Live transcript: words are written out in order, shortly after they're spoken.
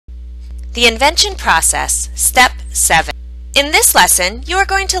The invention process, Step 7. In this lesson, you are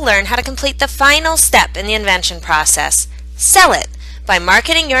going to learn how to complete the final step in the invention process, sell it, by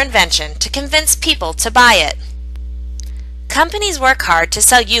marketing your invention to convince people to buy it. Companies work hard to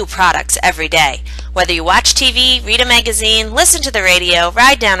sell you products every day. Whether you watch TV, read a magazine, listen to the radio,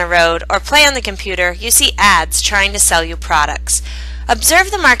 ride down a road, or play on the computer, you see ads trying to sell you products.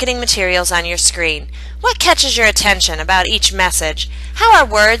 Observe the marketing materials on your screen. What catches your attention about each message? How are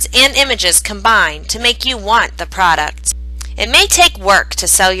words and images combined to make you want the product? It may take work to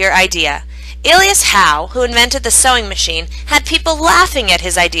sell your idea. Elias Howe, who invented the sewing machine, had people laughing at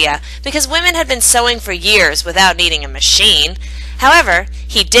his idea because women had been sewing for years without needing a machine. However,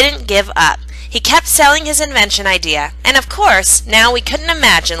 he didn't give up. He kept selling his invention idea, and of course, now we couldn't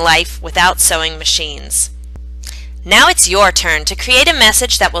imagine life without sewing machines. Now it's your turn to create a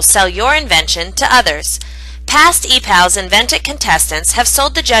message that will sell your invention to others. Past ePal's Invent It contestants have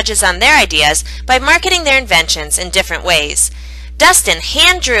sold the judges on their ideas by marketing their inventions in different ways. Dustin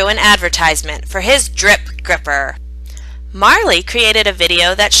hand-drew an advertisement for his drip gripper. Marley created a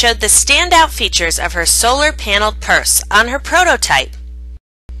video that showed the standout features of her solar-paneled purse on her prototype.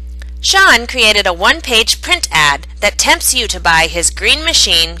 Sean created a one-page print ad that tempts you to buy his Green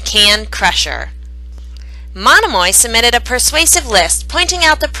Machine can crusher. Monomoy submitted a persuasive list pointing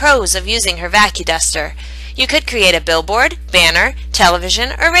out the pros of using her VacuDuster. You could create a billboard, banner,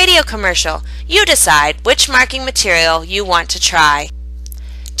 television, or radio commercial. You decide which marketing material you want to try.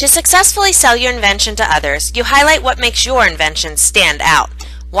 To successfully sell your invention to others, you highlight what makes your invention stand out.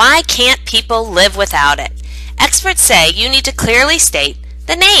 Why can't people live without it? Experts say you need to clearly state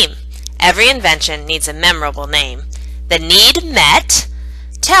the name. Every invention needs a memorable name. The need met.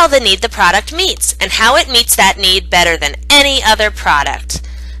 Tell the need the product meets and how it meets that need better than any other product.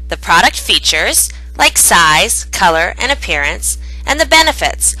 The product features, like size, color, and appearance, and the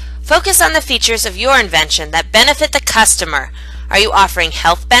benefits. Focus on the features of your invention that benefit the customer. Are you offering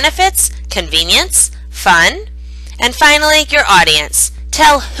health benefits, convenience, fun? And finally, your audience.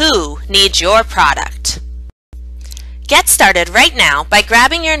 Tell who needs your product. Get started right now by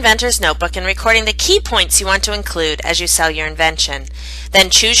grabbing your inventor's notebook and recording the key points you want to include as you sell your invention. Then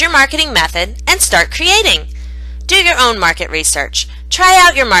choose your marketing method and start creating. Do your own market research. Try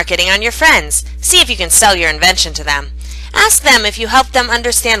out your marketing on your friends. See if you can sell your invention to them. Ask them if you help them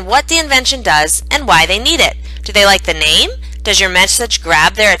understand what the invention does and why they need it. Do they like the name? Does your message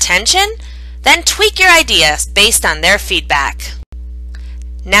grab their attention? Then tweak your ideas based on their feedback.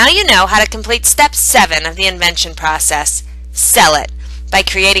 Now you know how to complete Step 7 of the invention process. Sell it, by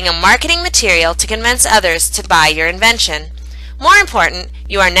creating a marketing material to convince others to buy your invention. More important,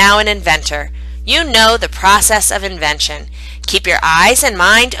 you are now an inventor. You know the process of invention. Keep your eyes and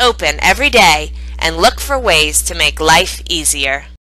mind open every day and look for ways to make life easier.